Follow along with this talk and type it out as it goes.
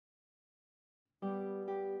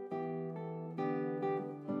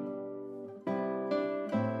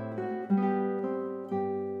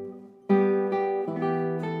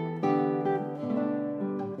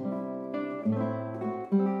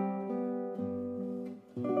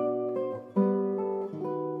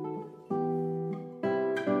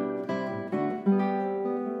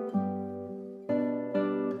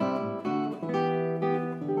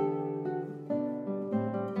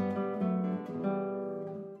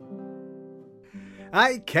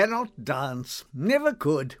I cannot dance, never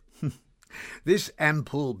could. This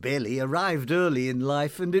ample belly arrived early in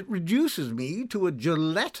life, and it reduces me to a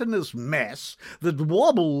gelatinous mass that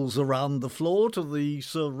wobbles around the floor to the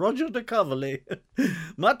Sir Roger de Coverley,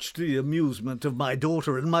 much to the amusement of my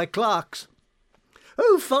daughter and my clerks.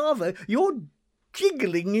 "Oh, father, you're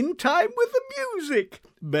jiggling in time with the music,"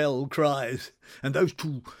 Belle cries, and those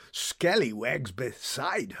two scallywags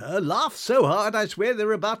beside her laugh so hard I swear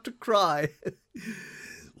they're about to cry.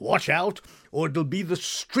 "Watch out, or it'll be the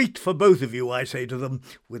street for both of you," I say to them,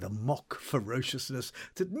 with a mock ferociousness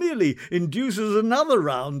that merely induces another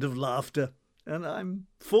round of laughter, and I'm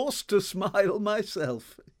forced to smile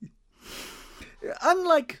myself.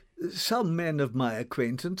 Unlike some men of my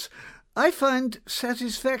acquaintance, I find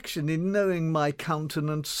satisfaction in knowing my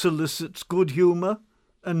countenance solicits good humour,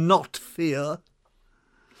 and not fear.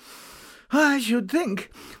 I should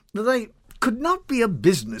think that I could not be a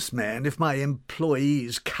businessman if my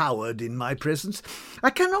employees cowered in my presence. I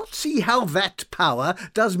cannot see how that power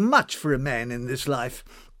does much for a man in this life,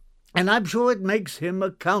 and I'm sure it makes him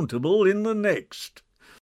accountable in the next.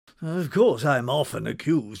 Of course, I'm often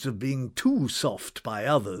accused of being too soft by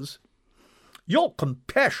others. "Your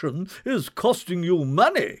compassion is costing you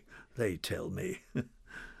money," they tell me.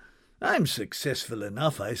 I'm successful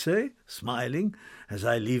enough, I say, smiling, as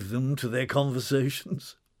I leave them to their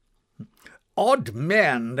conversations. "Odd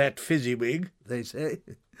man, that Fezziwig," they say.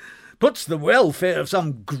 "Puts the welfare of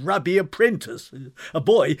some grubby apprentice, a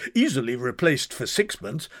boy easily replaced for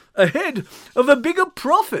sixpence, ahead of a bigger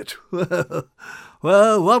profit."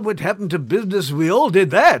 Well, what would happen to business if we all did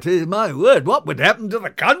that? My word, what would happen to the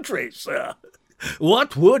country, sir?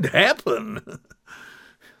 What would happen?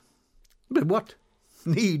 But what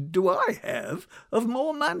need do I have of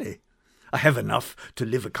more money? I have enough to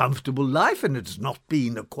live a comfortable life, and it has not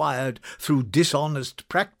been acquired through dishonest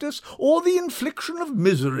practice or the infliction of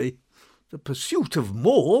misery. The pursuit of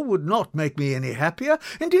more would not make me any happier.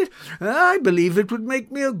 Indeed, I believe it would make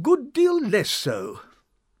me a good deal less so.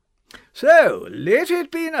 So let it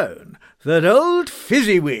be known that old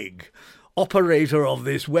Fezziwig, operator of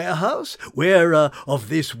this warehouse, wearer of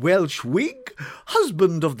this Welsh wig,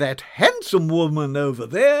 husband of that handsome woman over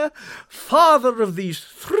there, father of these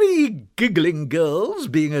 3 giggling girls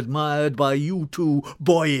being admired by you 2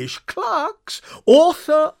 boyish clerks,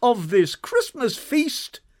 author of this Christmas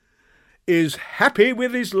feast, is happy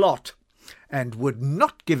with his lot, and would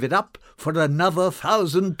not give it up for another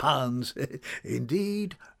 £1,000.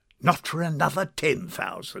 Indeed, not for another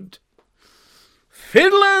 10,000.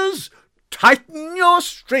 Fiddlers, tighten your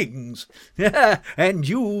strings, and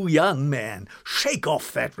you, young man, shake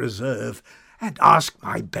off that reserve and ask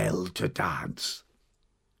my Belle to dance.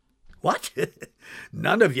 What?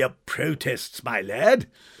 None of your protests, my lad.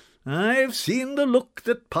 I've seen the look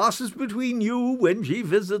that passes between you when she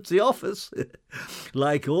visits the office.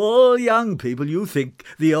 Like all young people, you think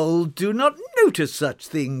the old do not notice such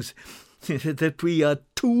things, that we are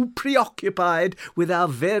too preoccupied with our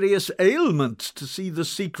various ailments to see the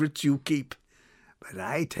secrets you keep. But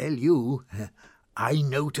I tell you, I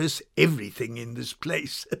notice everything in this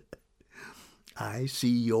place. I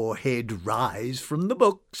see your head rise from the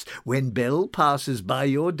books when Belle passes by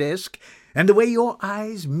your desk, and the way your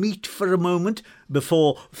eyes meet for a moment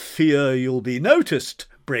before fear you'll be noticed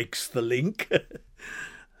breaks the link.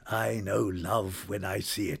 I know love when I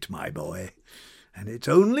see it, my boy, and it's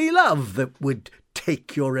only love that would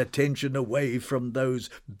take your attention away from those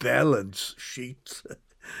balance sheets.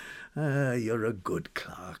 You're a good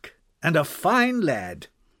clerk, and a fine lad,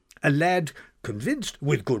 a lad convinced,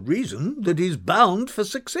 with good reason, that he's bound for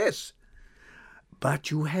success.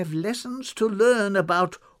 But you have lessons to learn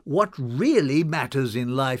about what really matters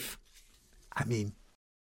in life. I mean,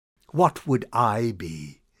 what would I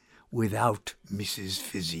be without Mrs.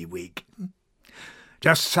 Fezziwig?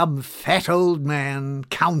 Just some fat old man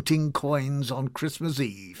counting coins on Christmas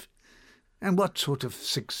Eve. And what sort of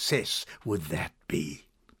success would that be?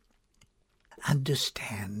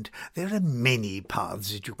 Understand, there are many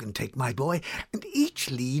paths that you can take, my boy, and each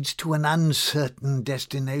leads to an uncertain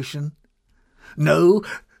destination. No,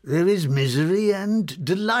 there is misery and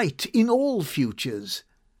delight in all futures,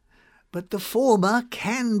 but the former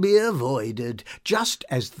can be avoided, just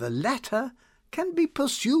as the latter can be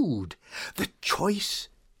pursued. The choice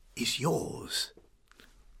is yours.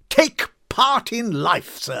 Take part in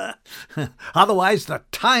life, sir. Otherwise the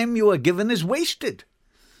time you are given is wasted.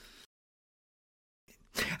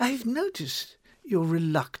 I've noticed your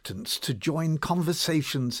reluctance to join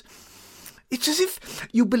conversations. It's as if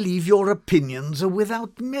you believe your opinions are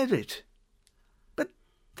without merit. But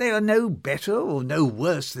they are no better or no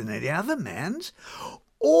worse than any other man's.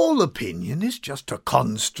 All opinion is just a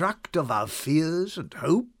construct of our fears and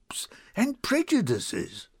hopes and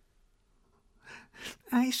prejudices.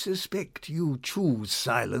 I suspect you choose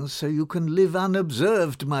silence so you can live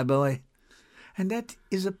unobserved, my boy, and that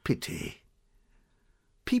is a pity.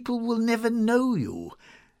 People will never know you,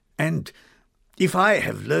 and if I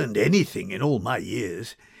have learned anything in all my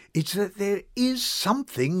years, it's that there is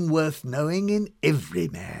something worth knowing in every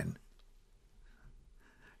man.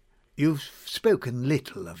 You've spoken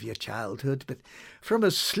little of your childhood, but from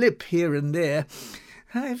a slip here and there,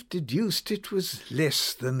 I've deduced it was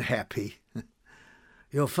less than happy.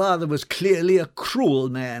 Your father was clearly a cruel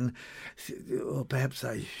man, or perhaps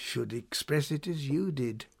I should express it as you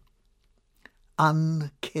did.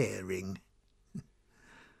 Uncaring.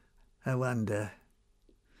 I wonder,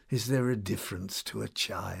 is there a difference to a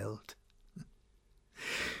child?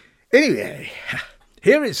 Anyway,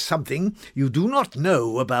 here is something you do not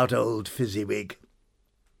know about old Fezziwig.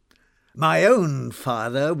 My own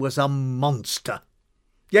father was a monster.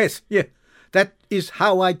 Yes, that is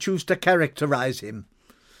how I choose to characterize him.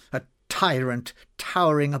 A tyrant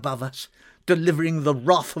towering above us, delivering the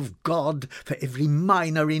wrath of God for every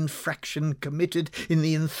minor infraction committed in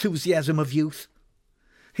the enthusiasm of youth.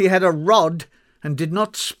 He had a rod and did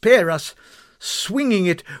not spare us, swinging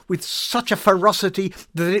it with such a ferocity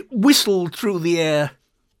that it whistled through the air.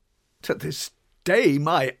 To this day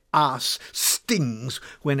my arse stings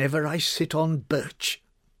whenever I sit on birch.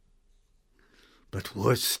 But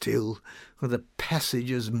worse still were the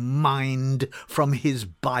passages mined from his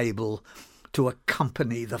Bible to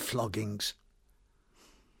accompany the floggings.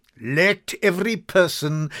 Let every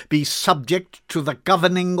person be subject to the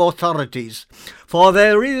governing authorities, for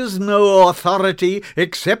there is no authority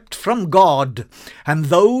except from God, and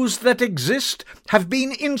those that exist have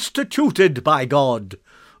been instituted by God.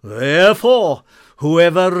 Therefore,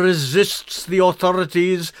 whoever resists the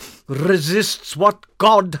authorities resists what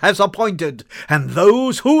God has appointed, and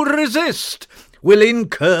those who resist will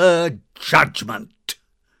incur judgment.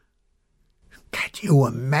 Can you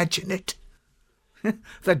imagine it?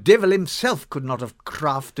 The devil himself could not have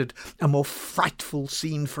crafted a more frightful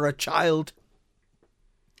scene for a child.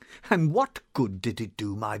 And what good did it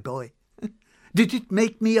do, my boy? Did it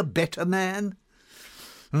make me a better man?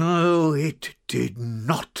 No, it did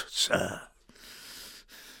not, sir.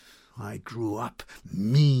 I grew up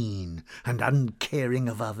mean and uncaring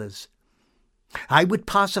of others. I would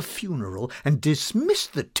pass a funeral and dismiss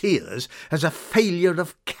the tears as a failure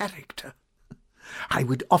of character. I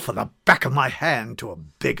would offer the back of my hand to a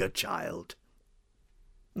bigger child.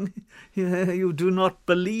 You do not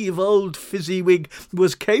believe old Fezziwig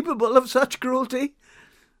was capable of such cruelty?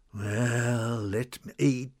 Well, let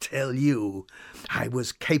me tell you, I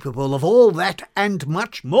was capable of all that and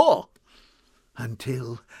much more,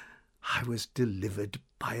 until I was delivered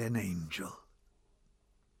by an angel.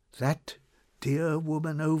 That dear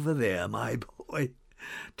woman over there, my boy,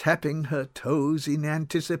 tapping her toes in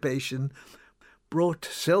anticipation, brought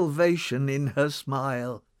salvation in her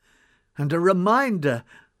smile, and a reminder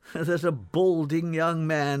that a balding young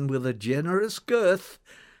man with a generous girth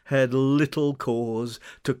had little cause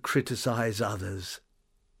to criticize others.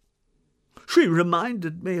 She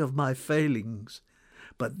reminded me of my failings,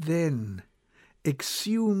 but then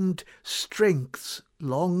exhumed strengths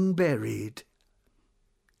long buried.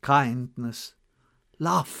 Kindness,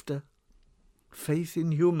 laughter, faith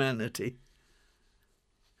in humanity.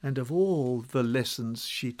 And of all the lessons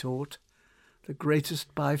she taught, the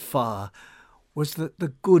greatest by far was that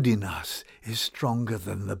the good in us is stronger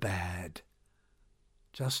than the bad,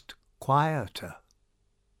 just quieter.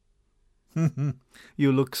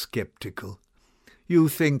 You look sceptical. You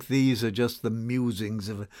think these are just the musings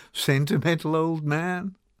of a sentimental old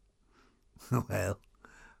man? Well,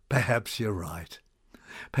 perhaps you're right.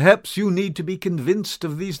 Perhaps you need to be convinced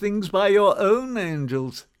of these things by your own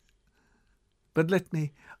angels. But let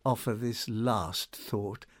me offer this last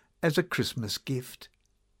thought as a Christmas gift.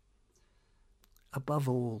 Above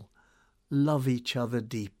all, love each other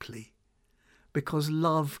deeply, because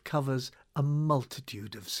love covers a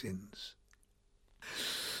multitude of sins.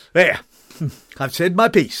 There, I've said my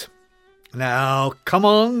piece. Now, come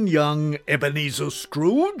on, young Ebenezer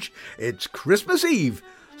Scrooge. It's Christmas Eve,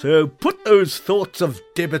 so put those thoughts of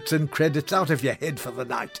debits and credits out of your head for the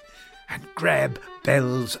night and grab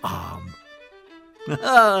Belle's arm.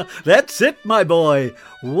 That's it, my boy.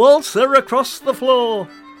 Waltzer across the floor.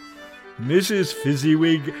 Mrs.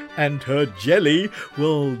 Fezziwig and her jelly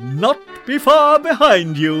will not be far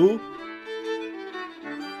behind you.